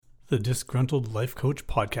the Disgruntled Life Coach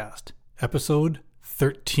Podcast, Episode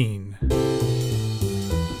 13.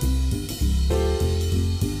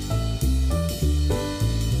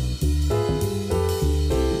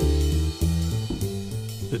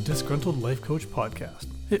 The Disgruntled Life Coach Podcast.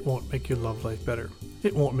 It won't make your love life better.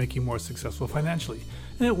 It won't make you more successful financially.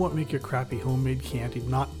 And it won't make your crappy homemade Chianti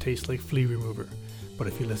not taste like flea remover. But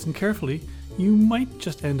if you listen carefully, you might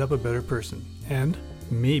just end up a better person. And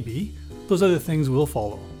maybe those other things will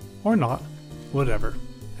follow. Or not. Whatever.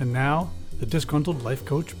 And now, the Disgruntled Life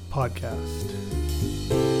Coach Podcast.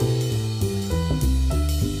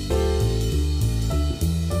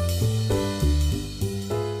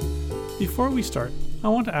 Before we start, I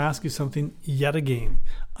want to ask you something yet again.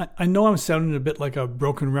 I know I'm sounding a bit like a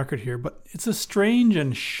broken record here, but it's a strange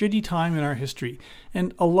and shitty time in our history,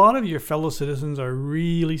 and a lot of your fellow citizens are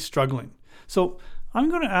really struggling. So I'm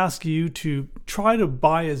going to ask you to try to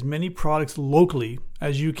buy as many products locally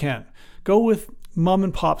as you can. Go with mom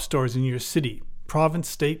and pop stores in your city, province,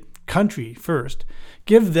 state, country first.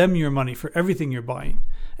 Give them your money for everything you're buying.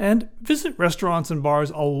 And visit restaurants and bars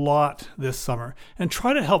a lot this summer and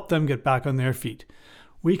try to help them get back on their feet.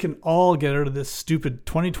 We can all get out of this stupid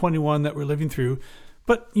 2021 that we're living through,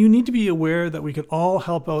 but you need to be aware that we can all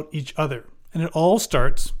help out each other. And it all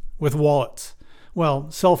starts with wallets.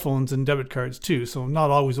 Well, cell phones and debit cards too, so not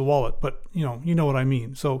always a wallet, but you know what I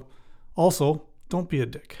mean. So also, don't be a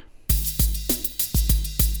dick.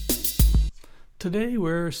 Today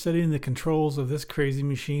we're setting the controls of this crazy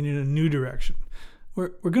machine in a new direction. We're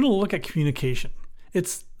going to look at communication.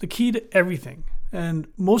 It's the key to everything, and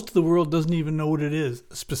most of the world doesn't even know what it is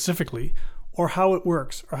specifically, or how it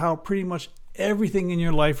works, or how pretty much everything in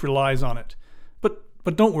your life relies on it.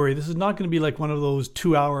 But don't worry, this is not going to be like one of those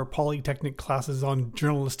 2-hour polytechnic classes on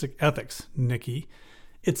journalistic ethics, Nikki.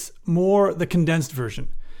 It's more the condensed version.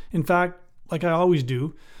 In fact, like I always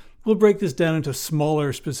do, we'll break this down into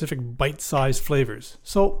smaller, specific bite-sized flavors.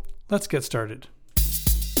 So let's get started.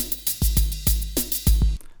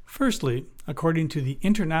 Firstly, according to the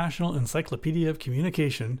International Encyclopedia of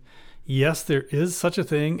Communication, yes, there is such a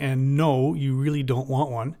thing, and no, you really don't want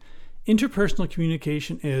one. Interpersonal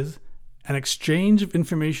communication is an exchange of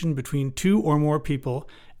information between two or more people,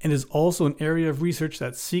 and is also an area of research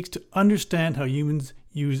that seeks to understand how humans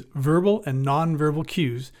use verbal and nonverbal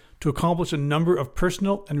cues to accomplish a number of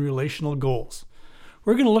personal and relational goals.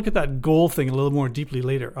 We're going to look at that goal thing a little more deeply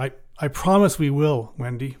later. I promise we will,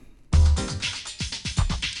 Wendy.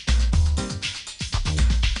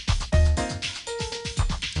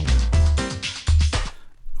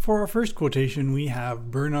 For our first quotation, we have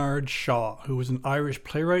Bernard Shaw, who was an Irish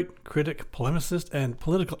playwright, critic, polemicist, and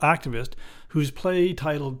political activist whose play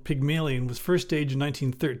titled Pygmalion was first staged in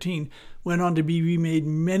 1913, went on to be remade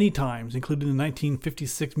many times, including the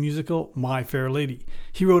 1956 musical My Fair Lady.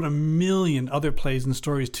 He wrote 1 million other plays and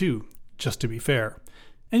stories too, just to be fair.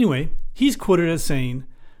 Anyway, he's quoted as saying,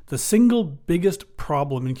 "The single biggest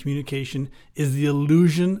problem in communication is the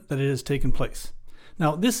illusion that it has taken place."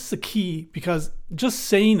 Now, this is a key because just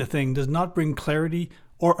saying a thing does not bring clarity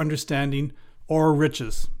or understanding or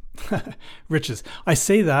riches. Riches. I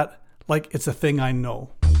say that like it's a thing I know.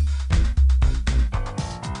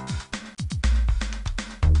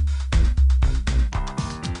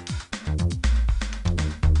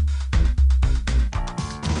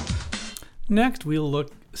 Next, we'll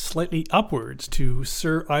look slightly upwards to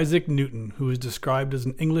Sir Isaac Newton, who is described as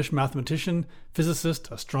an English mathematician, physicist,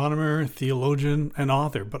 astronomer, theologian, and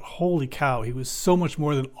author. But holy cow, he was so much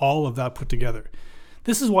more than all of that put together.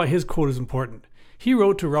 This is why his quote is important. He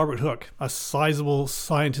wrote to Robert Hooke, a sizable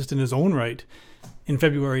scientist in his own right, in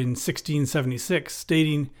February 1676,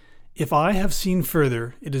 stating, "If I have seen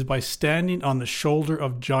further, it is by standing on the shoulder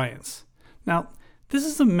of giants." Now, this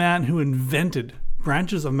is a man who invented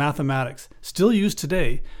branches of mathematics, still used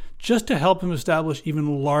today, just to help him establish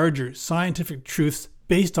even larger scientific truths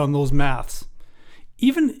based on those maths.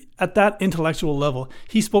 Even at that intellectual level,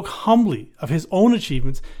 he spoke humbly of his own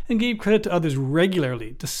achievements and gave credit to others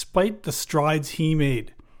regularly, despite the strides he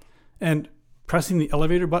made. And pressing the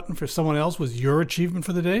elevator button for someone else was your achievement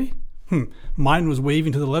for the day? Mine was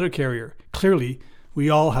waving to the letter carrier. Clearly,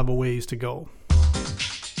 we all have a ways to go.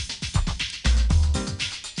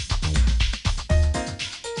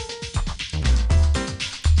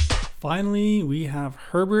 Finally, we have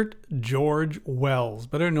Herbert George Wells,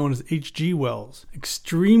 better known as H.G. Wells,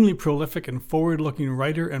 extremely prolific and forward-looking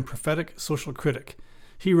writer and prophetic social critic.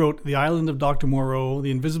 He wrote The Island of Dr. Moreau, The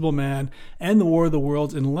Invisible Man, and The War of the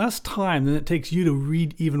Worlds in less time than it takes you to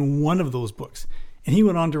read even one of those books. And he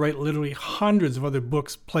went on to write literally hundreds of other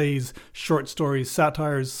books, plays, short stories,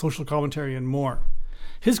 satires, social commentary, and more.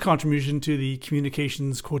 His contribution to the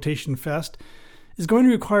Communications Quotation Fest is going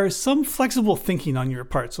to require some flexible thinking on your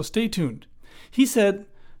part, so stay tuned. He said,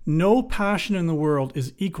 "No passion in the world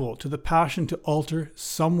is equal to the passion to alter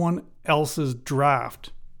someone else's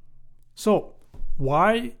draft." So,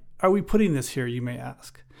 why are we putting this here, you may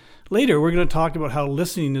ask? Later, we're going to talk about how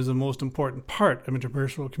listening is the most important part of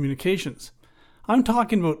interpersonal communications. I'm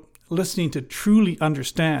talking about listening to truly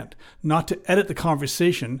understand, not to edit the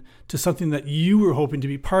conversation to something that you were hoping to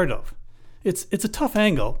be part of. It's a tough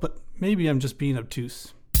angle, but maybe I'm just being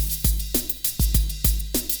obtuse.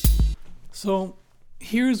 So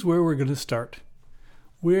here's where we're going to start.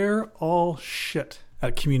 We're all shit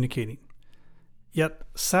at communicating. Yet,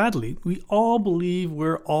 sadly, we all believe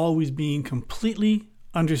we're always being completely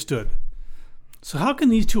understood. So how can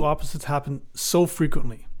these two opposites happen so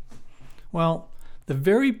frequently? Well, the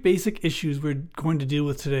very basic issues we're going to deal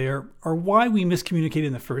with today are why we miscommunicate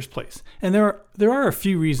in the first place. And there are a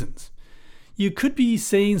few reasons. You could be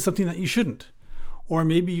saying something that you shouldn't. Or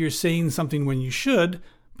maybe you're saying something when you should,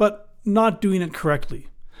 but not doing it correctly.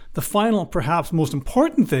 The final, perhaps most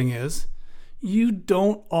important thing is, you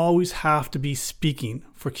don't always have to be speaking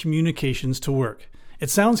for communications to work. It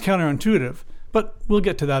sounds counterintuitive, but we'll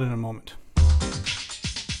get to that in a moment.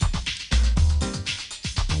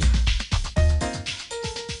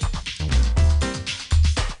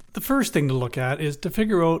 The first thing to look at is to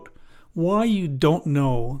figure out why you don't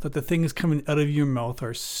know that the things coming out of your mouth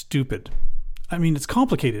are stupid. I mean, it's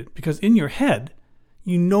complicated because in your head,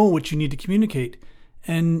 you know what you need to communicate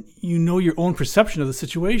and you know your own perception of the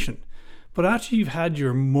situation. But after you've had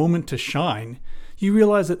your moment to shine, you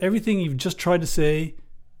realize that everything you've just tried to say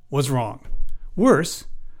was wrong. Worse,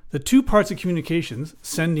 the two parts of communications,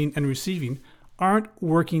 sending and receiving, aren't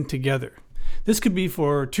working together. This could be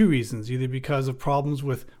for two reasons, either because of problems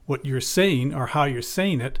with what you're saying or how you're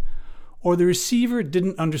saying it, or the receiver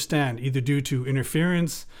didn't understand, either due to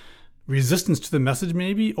interference, resistance to the message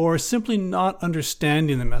maybe, or simply not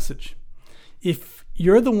understanding the message. If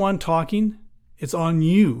you're the one talking, it's on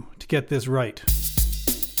you to get this right.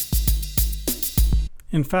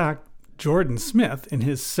 In fact, Jordan Smith, in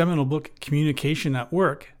his seminal book Communication at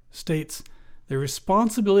Work, states, "The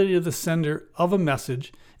responsibility of the sender of a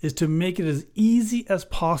message is to make it as easy as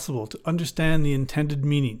possible to understand the intended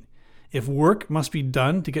meaning. If work must be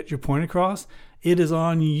done to get your point across, it is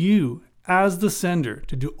on you as the sender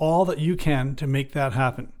to do all that you can to make that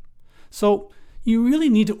happen." So you really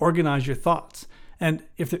need to organize your thoughts. And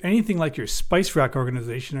if they're anything like your spice rack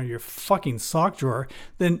organization or your fucking sock drawer,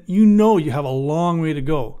 then you know you have a long way to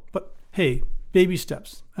go. But hey, baby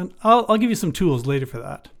steps. And I'll give you some tools later for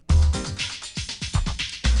that.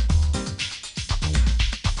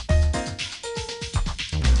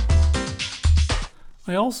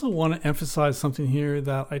 I also want to emphasize something here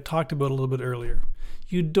that I talked about a little bit earlier.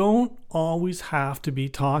 You don't always have to be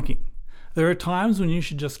talking. There are times when you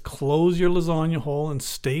should just close your lasagna hole and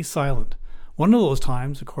stay silent. One of those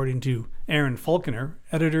times, according to Aaron Falconer,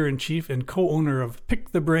 editor-in-chief and co-owner of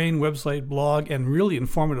Pick the Brain website, blog, and really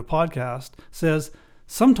informative podcast, says,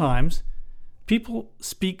 "Sometimes people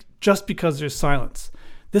speak just because there's silence.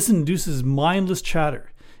 This induces mindless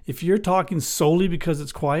chatter. If you're talking solely because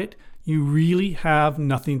it's quiet, you really have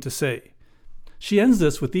nothing to say." She ends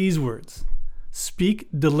this with these words, "Speak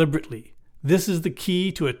deliberately. This is the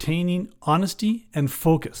key to attaining honesty and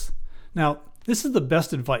focus." Now, this is the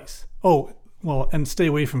best advice. Oh, well, and stay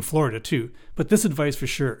away from Florida too, but this advice for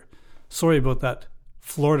sure. Sorry about that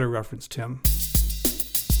Florida reference, Tim.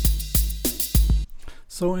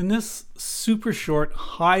 So in this super short,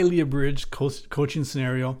 highly abridged coaching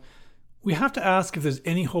scenario, we have to ask if there's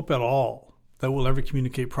any hope at all that we'll ever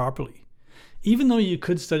communicate properly. Even though you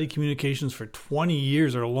could study communications for 20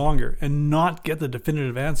 years or longer and not get the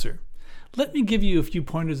definitive answer, let me give you a few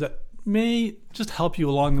pointers that may just help you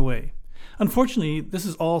along the way. Unfortunately, this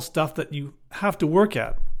is all stuff that you have to work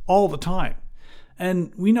at all the time.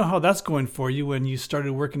 And we know how that's going for you when you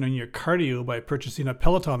started working on your cardio by purchasing a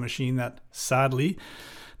Peloton machine that, sadly,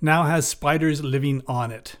 now has spiders living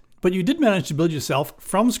on it. But you did manage to build yourself,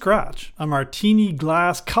 from scratch, a martini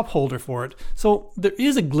glass cup holder for it, so there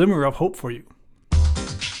is a glimmer of hope for you.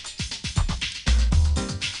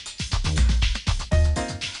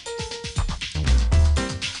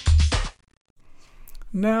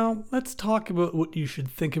 Now, let's talk about what you should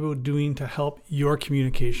think about doing to help your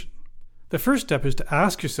communication. The first step is to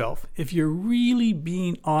ask yourself if you're really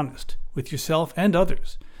being honest with yourself and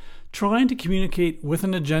others. Trying to communicate with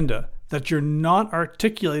an agenda that you're not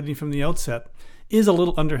articulating from the outset is a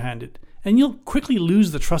little underhanded, and you'll quickly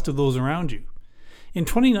lose the trust of those around you. In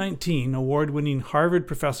 2019, award-winning Harvard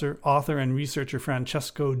professor, author, and researcher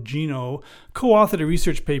Francesco Gino co-authored a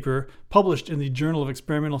research paper published in the Journal of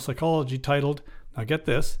Experimental Psychology titled, now get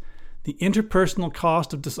this, The Interpersonal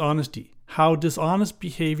Cost of Dishonesty, How Dishonest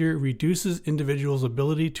Behavior Reduces Individuals'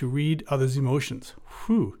 Ability to Read Others' Emotions.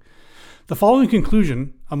 Whew. The following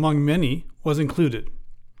conclusion, among many, was included.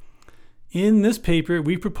 In this paper,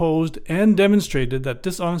 we proposed and demonstrated that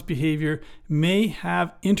dishonest behavior may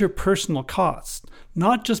have interpersonal costs,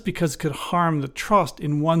 not just because it could harm the trust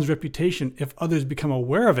in one's reputation if others become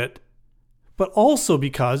aware of it, but also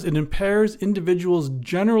because it impairs individuals'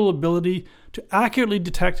 general ability to accurately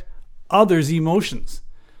detect others' emotions.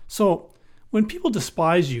 So, when people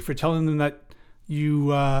despise you for telling them that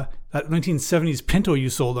that 1970s Pinto you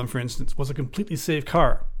sold them, for instance, was a completely safe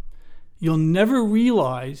car, you'll never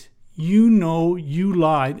realize you know you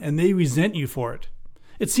lied and they resent you for it.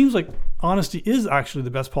 It seems like honesty is actually the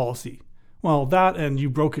best policy. Well, that and you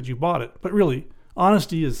broke it, you bought it. But really,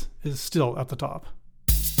 honesty is still at the top.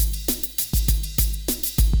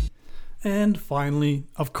 And finally,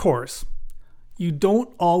 of course, you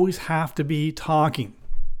don't always have to be talking.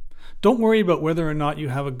 Don't worry about whether or not you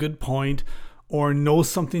have a good point or know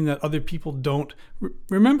something that other people don't.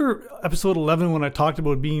 Remember episode 11 when I talked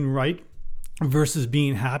about being right versus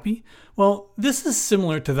being happy? Well, this is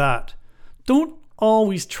similar to that. Don't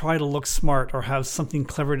always try to look smart or have something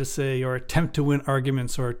clever to say or attempt to win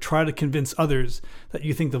arguments or try to convince others that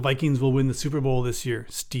you think the Vikings will win the Super Bowl this year,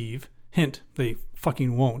 Steve. Hint, they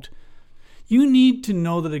fucking won't. You need to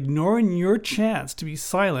know that ignoring your chance to be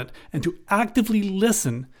silent and to actively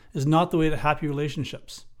listen is not the way to happy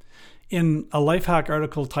relationships. In a Lifehack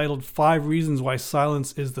article titled 5 Reasons Why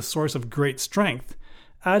Silence is the Source of Great Strength,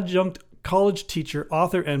 adjunct college teacher,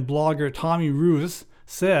 author, and blogger Tommy Ruiz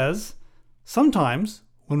says, sometimes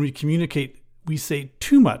when we communicate, we say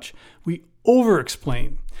too much. We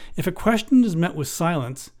over-explain. If a question is met with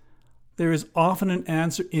silence, there is often an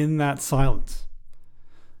answer in that silence.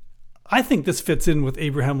 I think this fits in with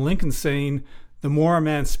Abraham Lincoln saying, the more a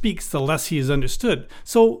man speaks, the less he is understood.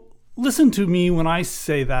 So listen to me when I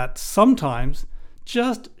say that sometimes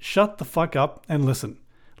just shut the fuck up and listen.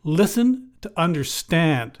 Listen to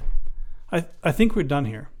understand. I think we're done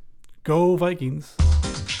here. Go Vikings.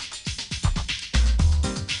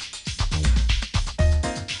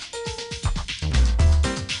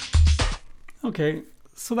 Okay,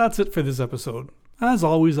 so that's it for this episode. As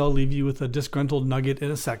always, I'll leave you with a disgruntled nugget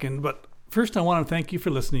in a second, but first I want to thank you for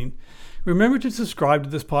listening. Remember to subscribe to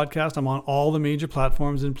this podcast. I'm on all the major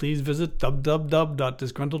platforms, and please visit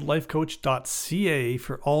www.disgruntledlifecoach.ca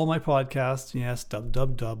for all my podcasts. Yes,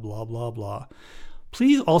 www, blah, blah, blah.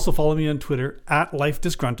 Please also follow me on Twitter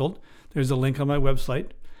 @LifeDisgruntled. There's a link on my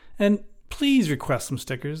website. And please request some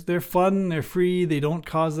stickers. They're fun, they're free, they don't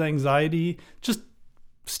cause anxiety. Just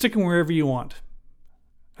stick them wherever you want.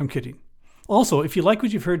 I'm kidding. Also, if you like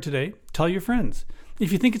what you've heard today, tell your friends.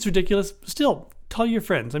 If you think it's ridiculous, still, tell your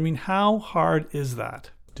friends. I mean, how hard is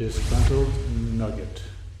that? Disgruntled Nugget.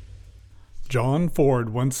 John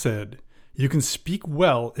Ford once said, "You can speak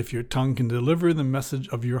well if your tongue can deliver the message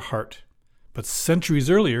of your heart." But centuries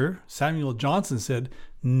earlier, Samuel Johnson said,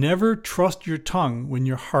 "Never trust your tongue when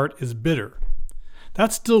your heart is bitter."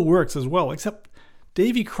 That still works as well, except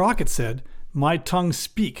Davy Crockett said, "My tongue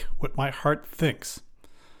speak what my heart thinks."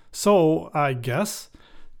 So, I guess,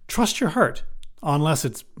 trust your heart, unless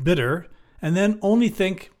it's bitter, and then only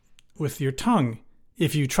think with your tongue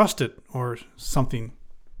if you trust it or something.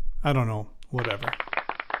 I don't know, whatever.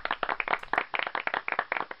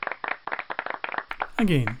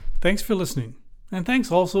 Again, thanks for listening. And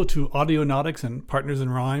thanks also to Audionautics and Partners in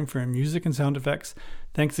Rhyme for music and sound effects.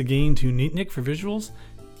 Thanks again to Neatnik for visuals.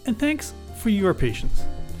 And thanks for your patience.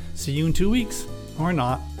 See you in 2 weeks. Or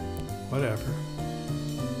not. Whatever.